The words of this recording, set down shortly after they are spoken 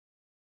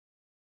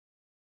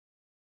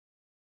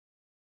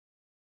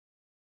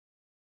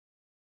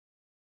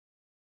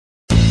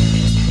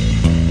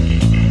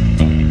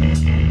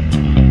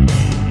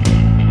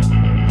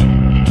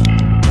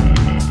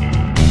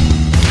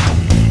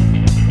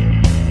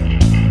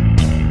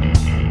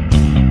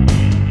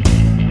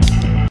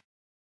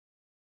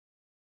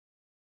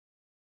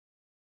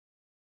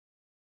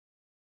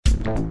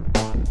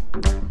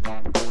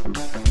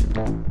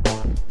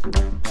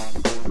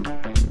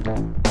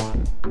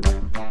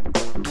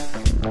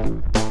The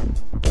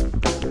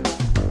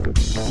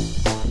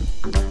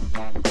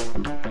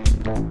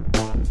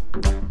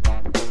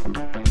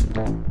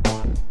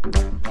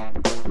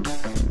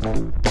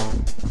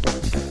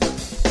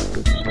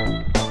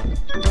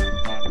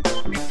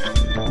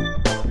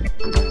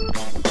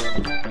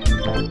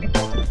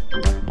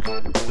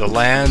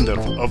land of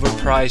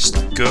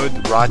overpriced,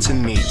 good,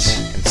 rotten meat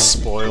and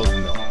spoiled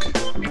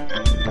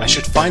milk. I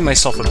should find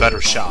myself a better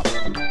shop,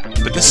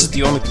 but this is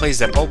the only place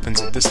that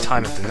opens at this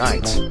time of the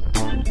night.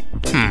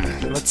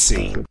 Let's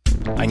see.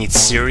 I need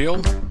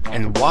cereal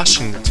and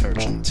washing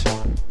detergent.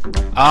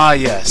 Ah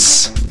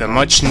yes, the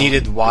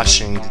much-needed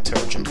washing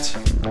detergent.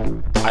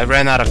 I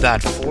ran out of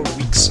that 4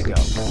 weeks ago.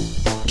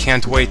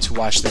 Can't wait to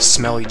wash this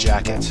smelly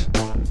jacket.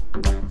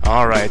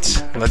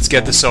 Alright, let's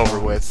get this over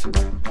with.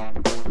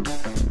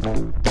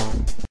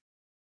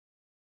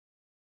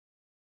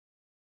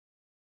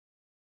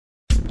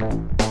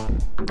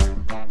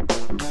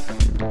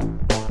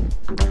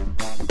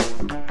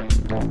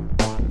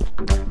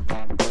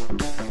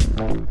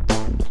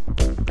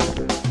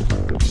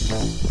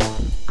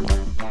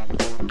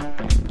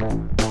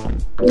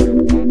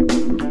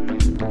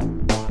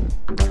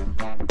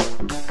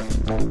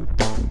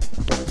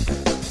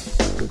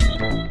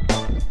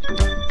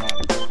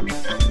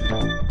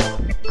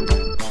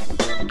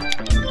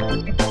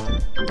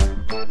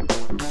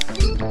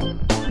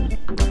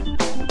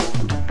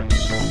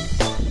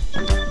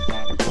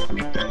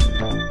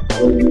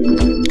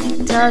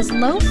 Does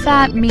low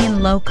fat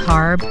mean low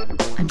carb?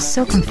 I'm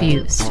so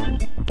confused.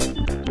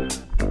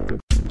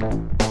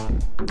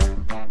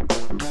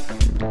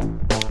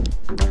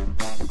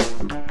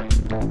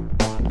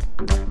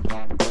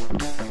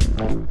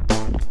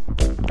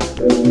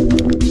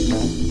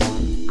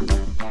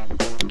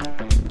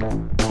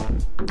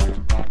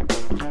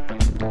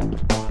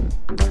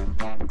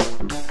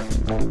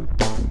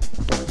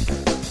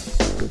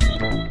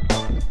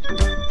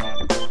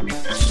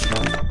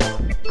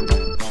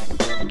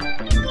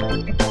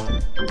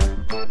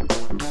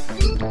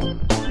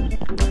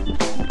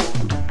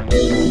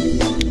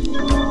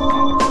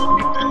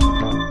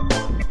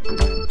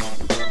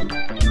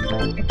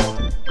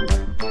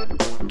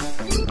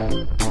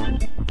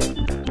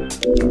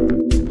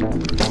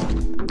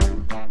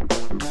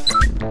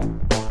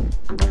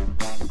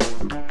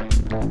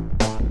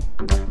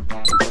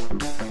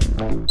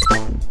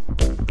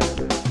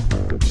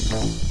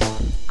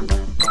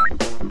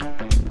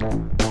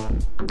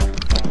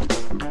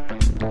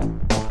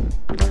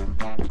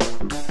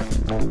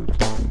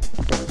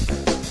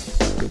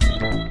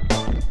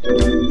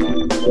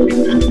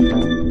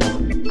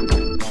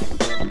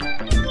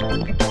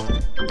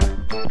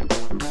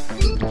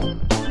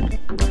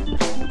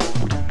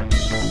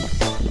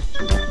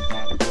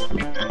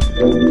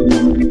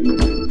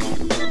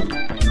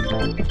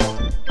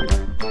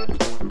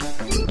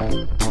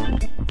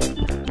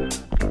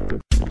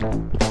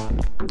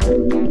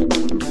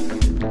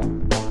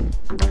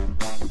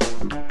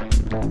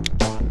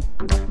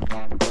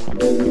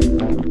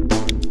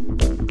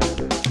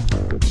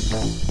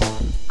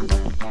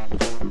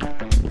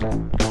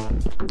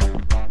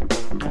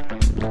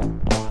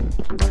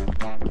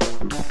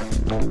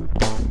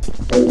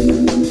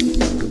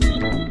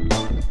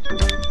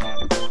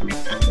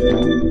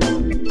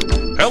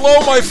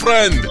 Hello, my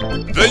friend!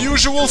 The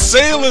usual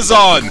sale is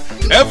on!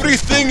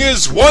 Everything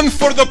is 1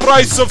 for the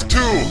price of 2!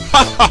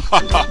 Ha ha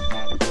ha ha!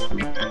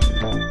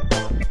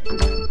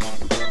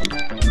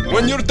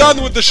 When you're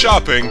done with the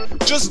shopping,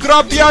 just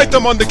drop the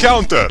item on the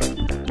counter!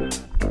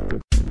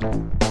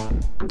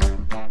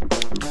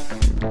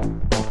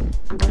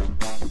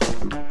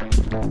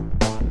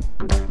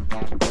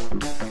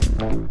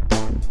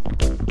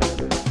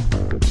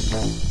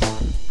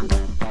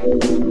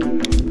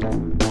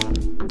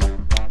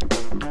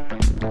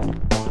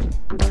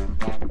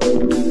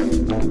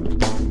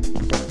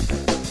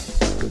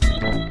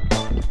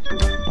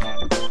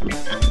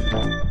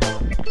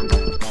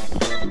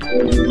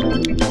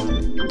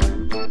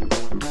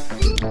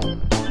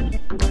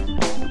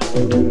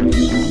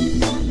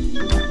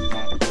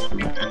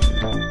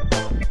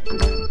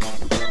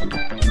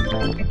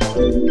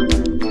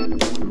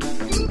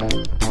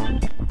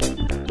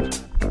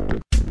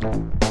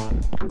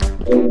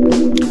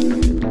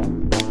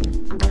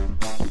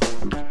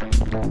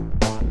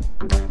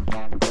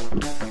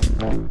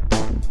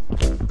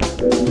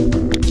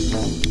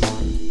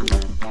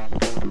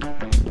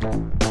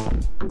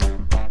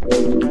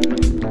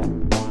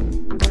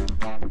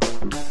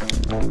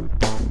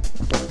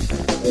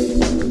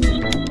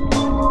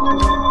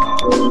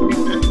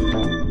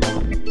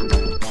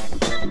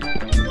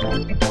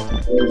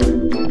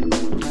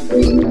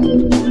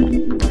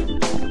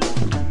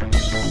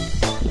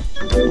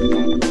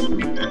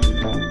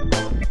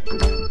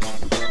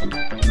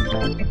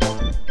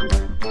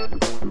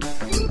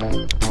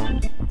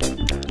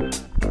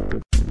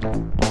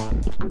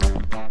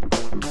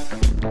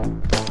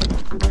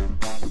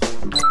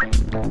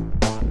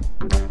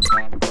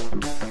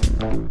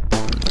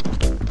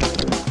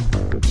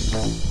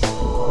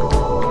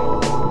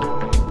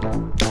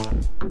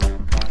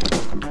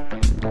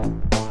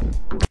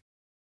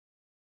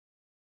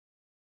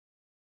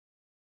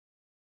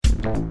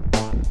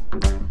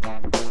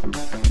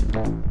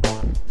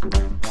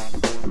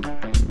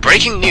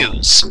 Breaking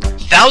news.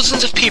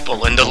 Thousands of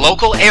people in the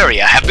local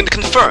area have been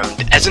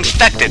confirmed as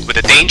infected with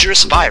a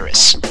dangerous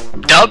virus.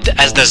 Dubbed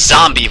as the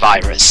zombie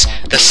virus,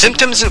 the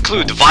symptoms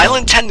include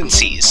violent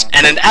tendencies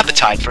and an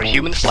appetite for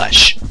human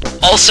flesh.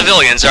 All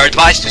civilians are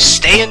advised to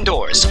stay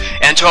indoors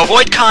and to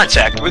avoid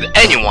contact with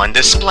anyone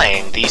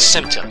displaying these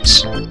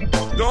symptoms.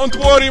 Don't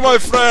worry, my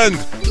friend.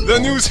 The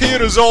news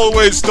here is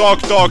always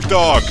talk, talk,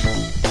 talk.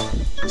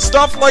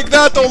 Stuff like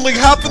that only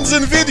happens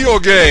in video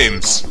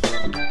games.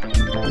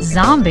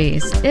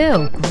 Zombies?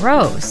 Ew,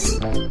 gross.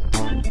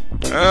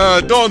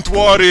 Don't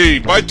worry.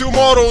 By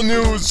tomorrow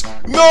news,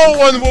 no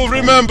one will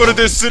remember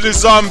this silly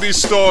zombie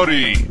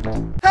story.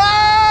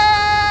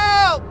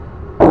 Help!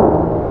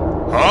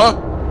 Huh?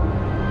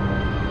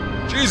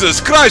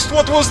 Jesus Christ,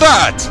 what was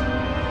that?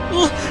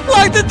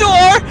 Lock the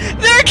door!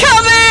 They're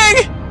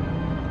coming!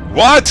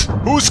 What?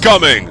 Who's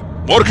coming?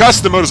 More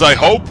customers, I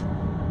hope?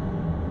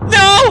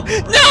 No!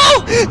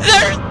 No!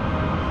 They're...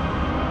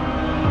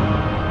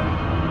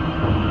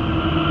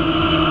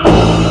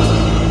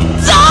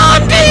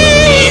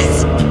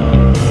 Zombies!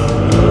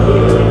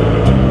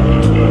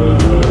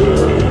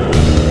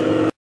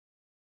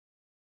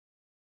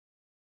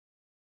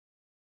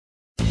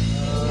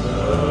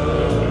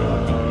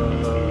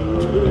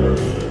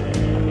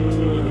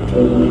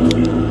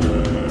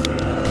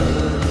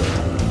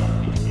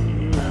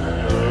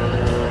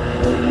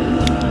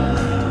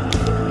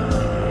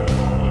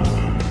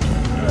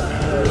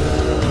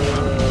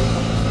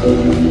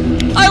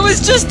 I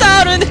was just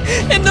out in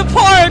the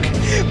park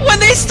when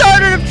they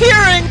started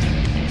appearing.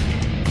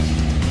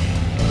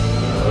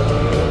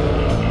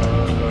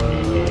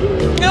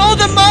 No,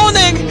 the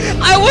moaning.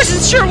 I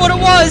wasn't sure what it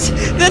was.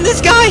 Then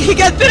this guy, he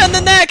got bit on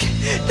the neck.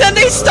 Then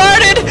they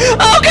started.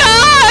 Oh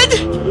God!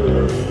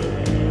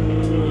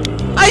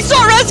 I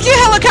saw rescue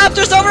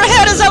helicopters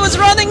overhead as I was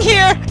running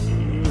here.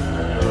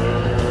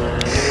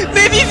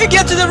 Maybe if you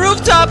get to the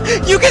rooftop,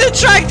 you can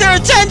attract their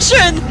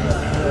attention.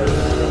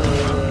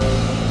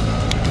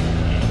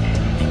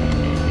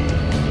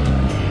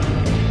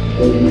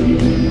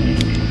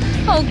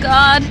 Oh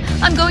God,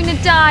 I'm going to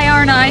die,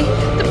 aren't I?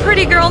 The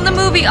pretty girl in the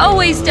movie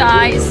always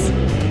dies.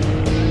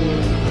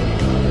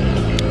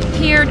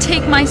 Here,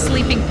 take my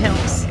sleeping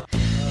pills.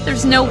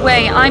 There's no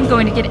way I'm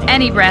going to get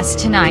any rest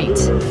tonight.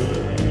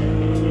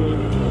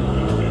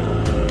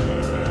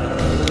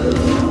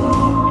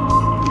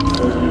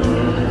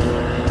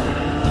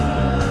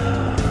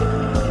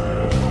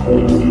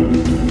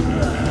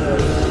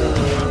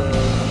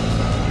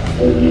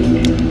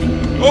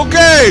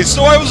 Okay,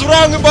 so I was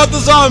wrong about the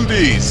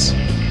zombies.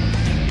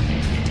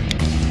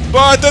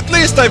 But at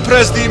least I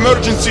pressed the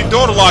emergency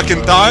door lock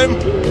in time.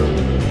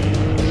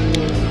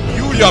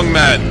 You, young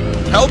man,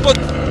 help us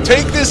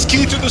take this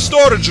key to the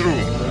storage room.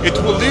 It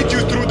will lead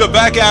you through the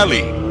back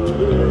alley.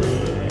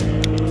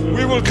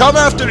 We will come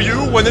after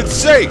you when it's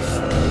safe.